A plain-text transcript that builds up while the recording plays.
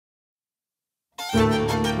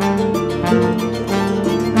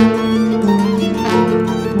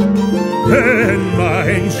Wenn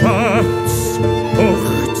mein Schatz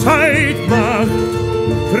Hochzeit macht,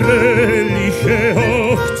 fröhliche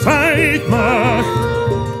Hochzeit macht,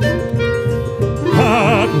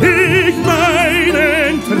 hab ich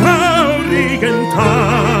meinen traurigen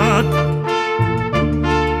Tag.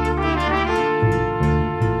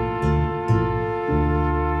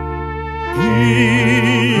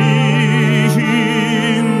 Ich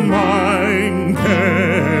in mein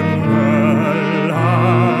Kämmerlein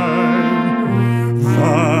weine,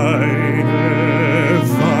 wein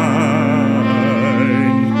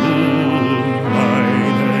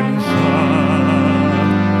meinen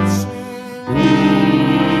Schatz,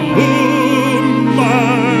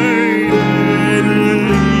 meinen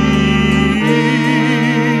lieben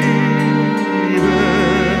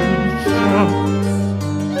Schatz.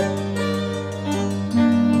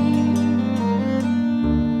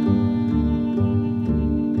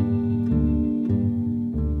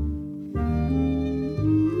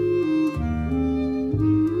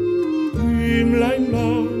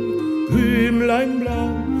 Hümlein blau,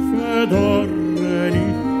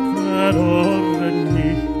 verdorre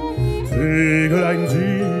nicht, Vöglein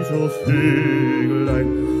süß, oh Vöglein,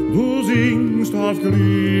 du singst auf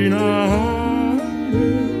grüner Heide.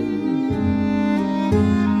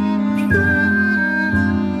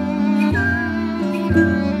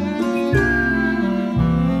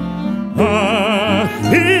 Ach,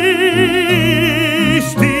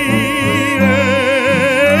 ist die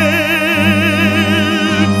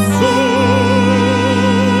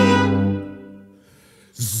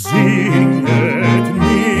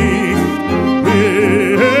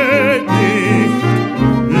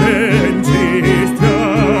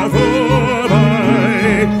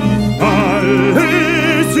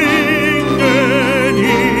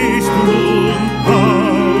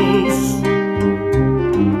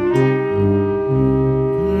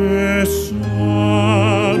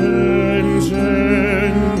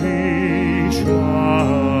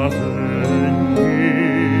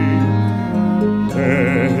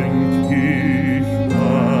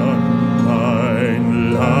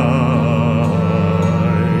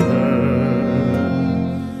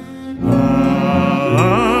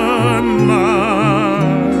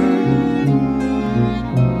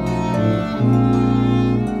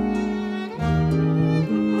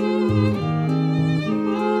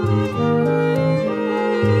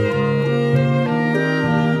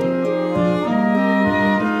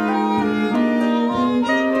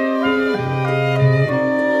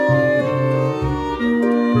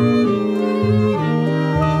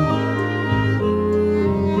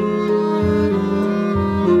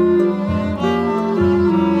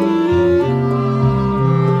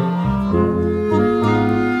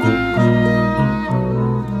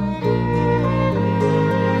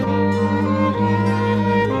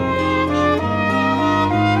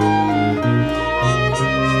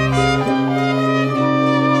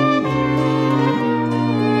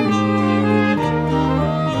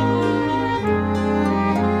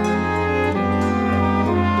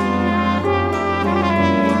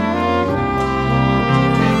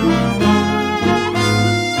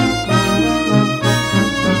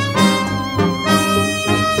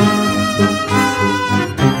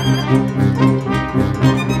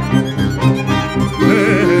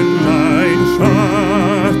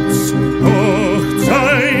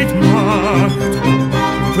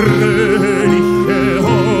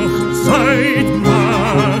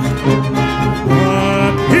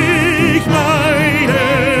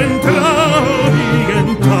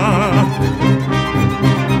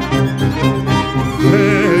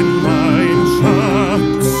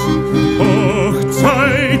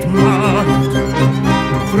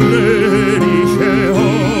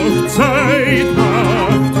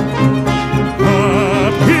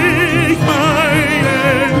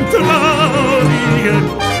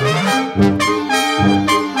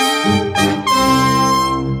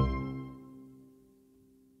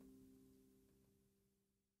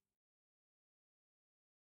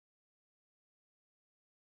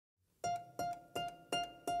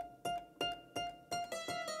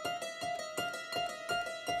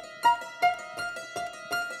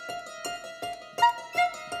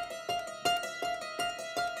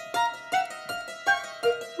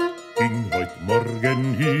Ging heut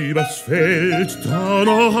Morgen übers Feld, da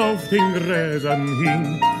noch auf den Gräsern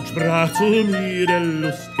hing, sprach zu mir der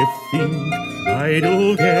lustge Fink, ei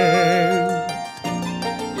du Geld.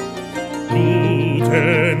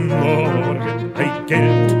 Guten Morgen, ei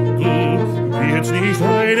Geld, du wirst nicht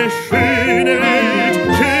eine schöne Welt,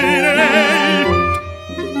 schöne Welt.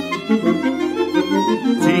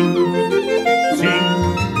 sing, sing,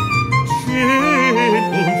 schön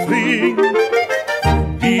und flink,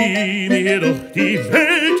 wie mir doch die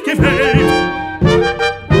Welt gefällt.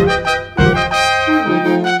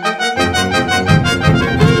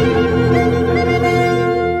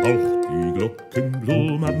 Auch die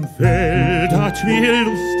Glockenblum am Feld hat mir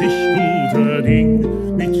lustig guter Ding,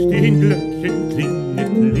 mit den Glöckchen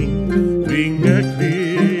klingeling, klingeling.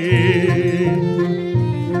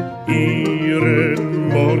 Ihren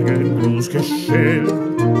Morgengruß geschellt,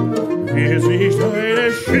 wer sich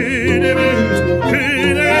eine schöne Welt,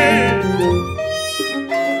 schöne Welt.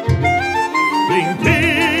 Bling,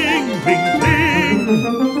 bling, bling, bling,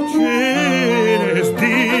 schönes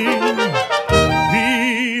Ding,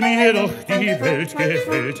 wie mir doch die Welt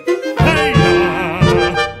gefällt. Hey, ja.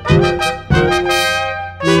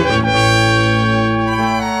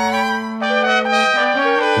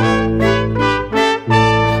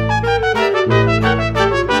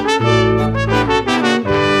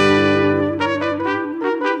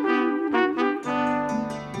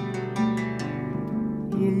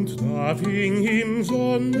 Fing im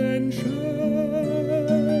Sonnenschein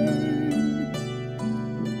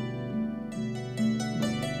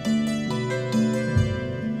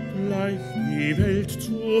gleich die Welt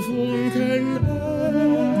zu funkeln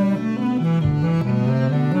an.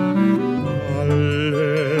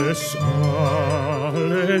 Alles,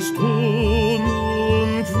 alles Ton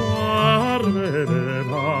und Farbe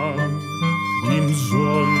bewahren im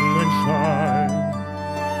Sonnenschein.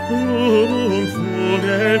 Und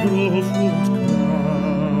Vogel groß und klein.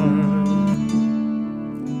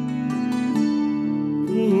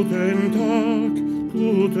 Guten Tag,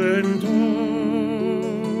 guten Tag.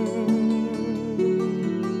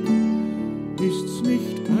 Ist's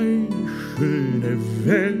nicht eine schöne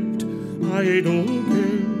Welt? Idle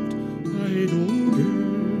Geld, idle Geld.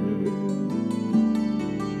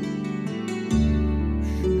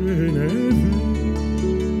 Schöne Welt.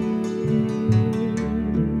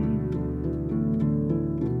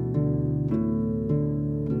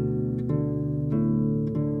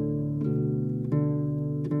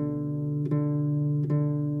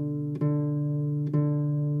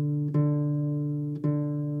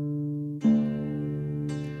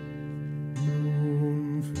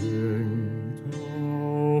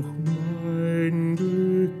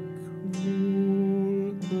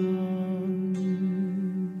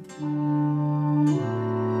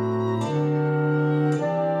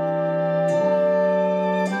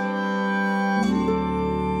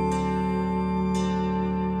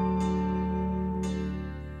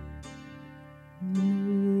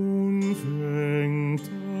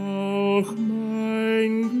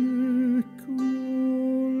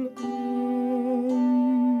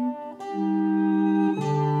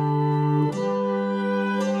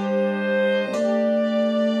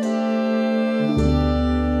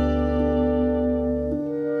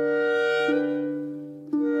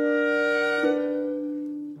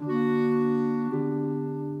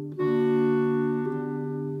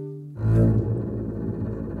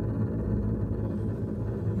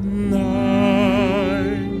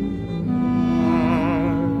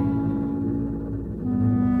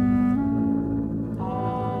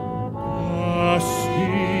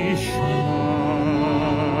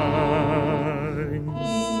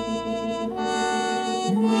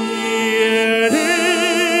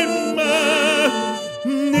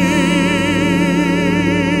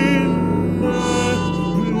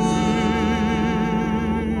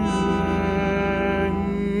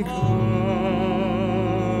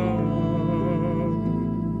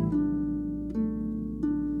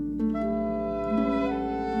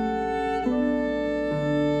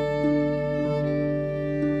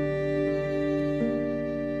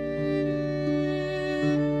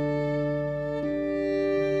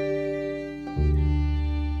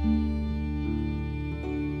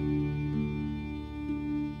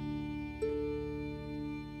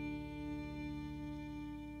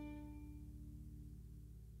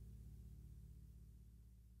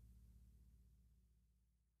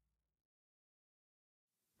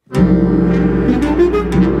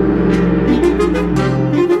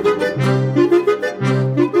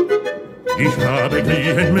 Ich habe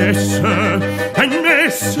nie ein Messer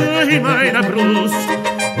in meiner Brust.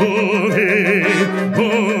 Oh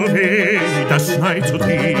weh, das schneit so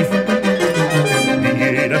tief. In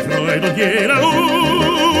jeder Freude und jeder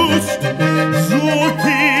Lust. So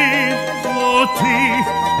tief,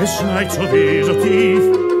 es schneit so weh, so tief.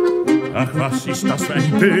 Ach, was ist das für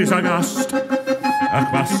ein böser Gast? Ach,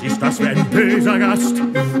 was ist das für ein böser Gast?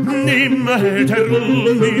 Nimmer hält er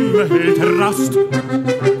Ruhe, nimmer hält er Rast.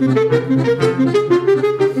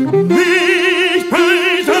 Nicht bei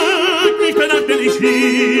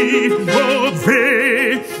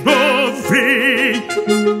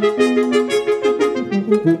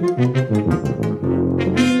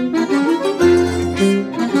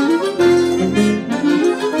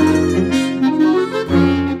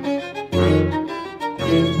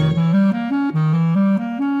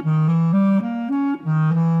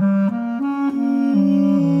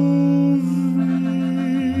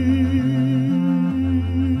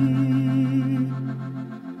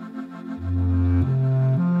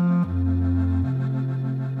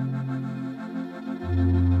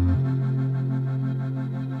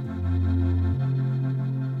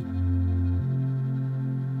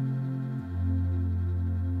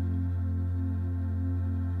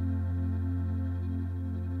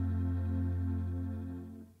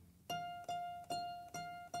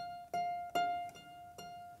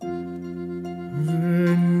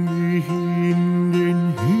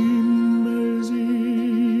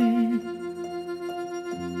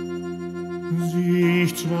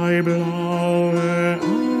zwei blaue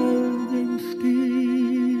Augen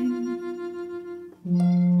stehen.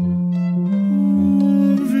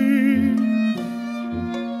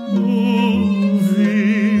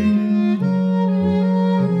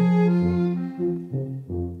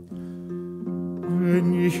 Wenn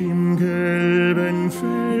ich im gelben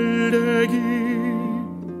Felde geh,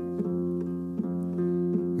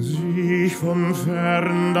 sieh ich vom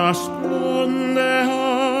Fern das blonde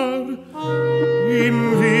Haar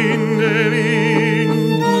im Winde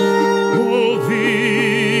wehen. Oh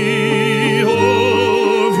wie,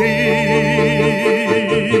 oh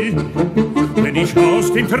wie, wenn ich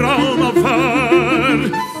aus dem Traum auffahr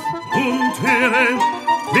und höre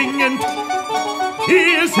klingend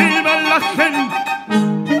ihr Silberlachen.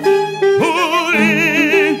 Hure,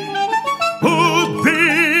 hure.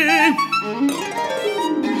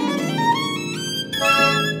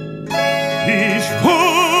 Ich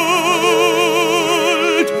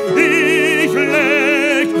wollt, ich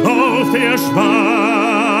leg auf der schwarzen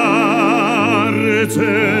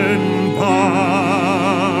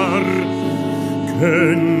Bar,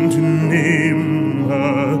 könnt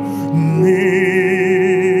nimmer, nimmer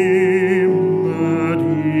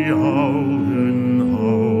die Augen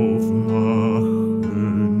aufmachen.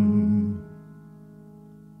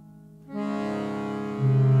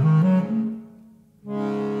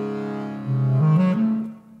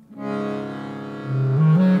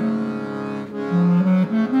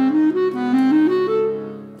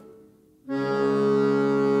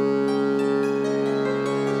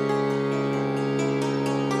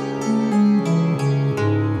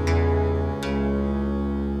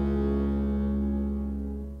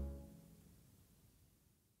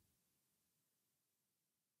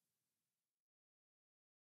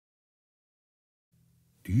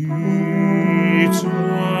 Die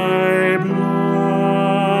zwei blauen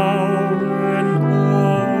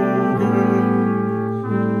Augen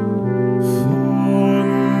von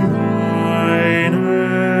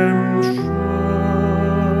meinem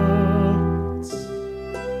Schatz,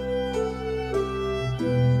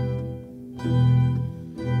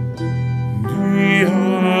 die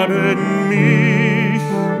haben mich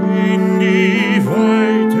in die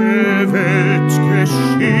weite Welt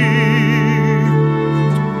geschickt.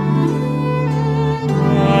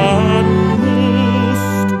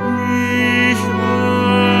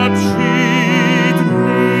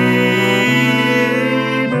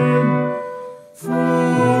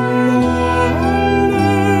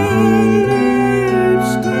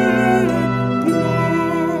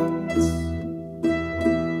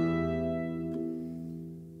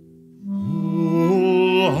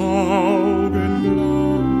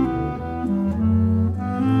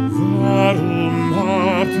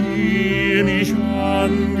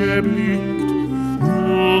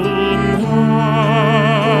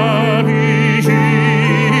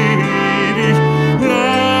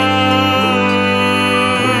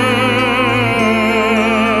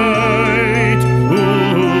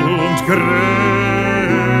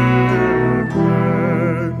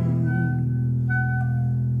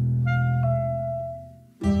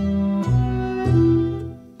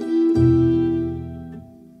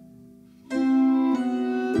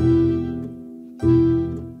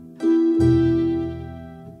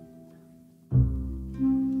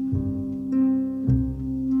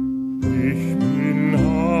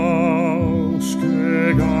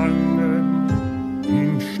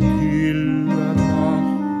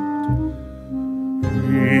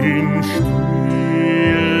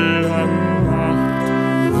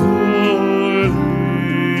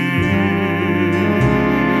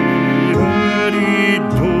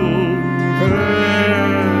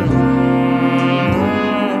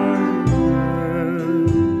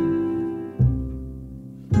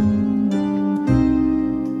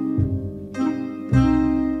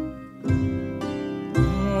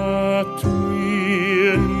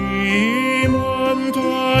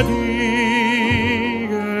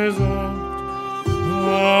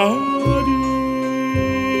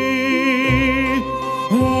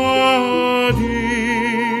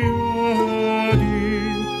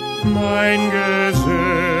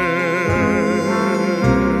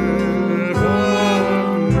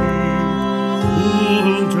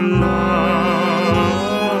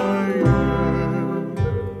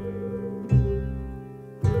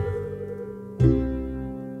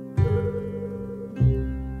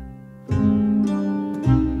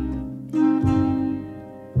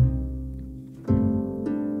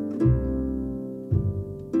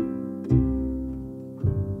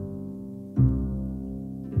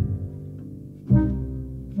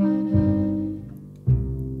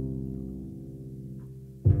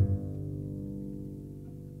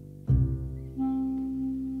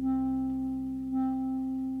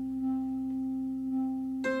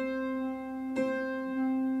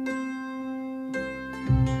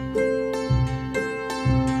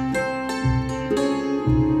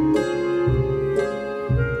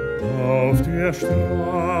 der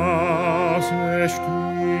Straße